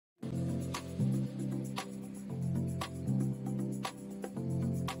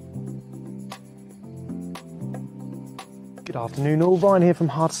Good afternoon all, Ryan here from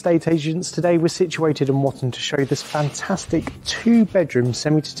HAART Estate Agents. Today we're situated in Watton to show you this fantastic 2-bedroom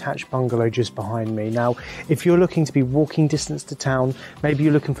semi-detached bungalow just behind me. Now, if you're looking to be walking distance to town, maybe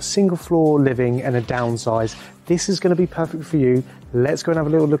you're looking for single floor living and a downsize, this is going to be perfect for you. Let's go and have a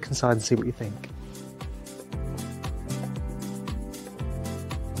little look inside and see what you think.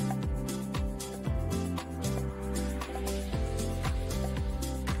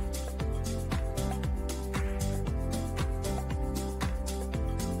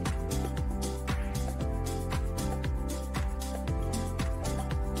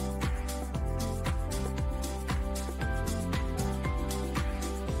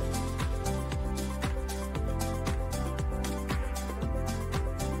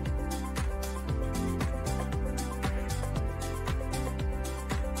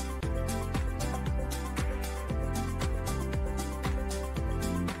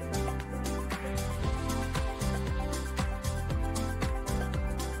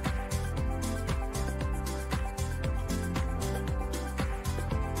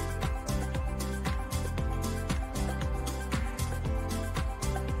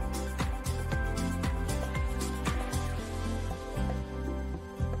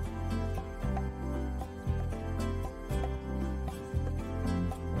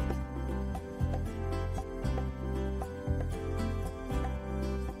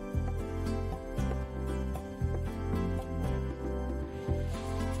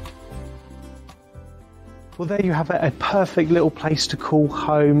 Well, there you have it, a perfect little place to call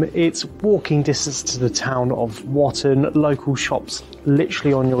home. It's walking distance to the town of Watton, local shops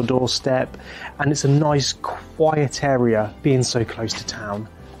literally on your doorstep, and it's a nice quiet area being so close to town.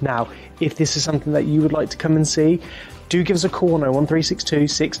 Now, if this is something that you would like to come and see, do give us a call on 01362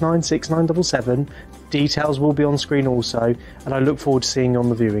 696 977. Details will be on screen also, and I look forward to seeing you on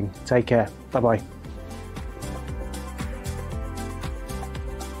the viewing. Take care. Bye bye.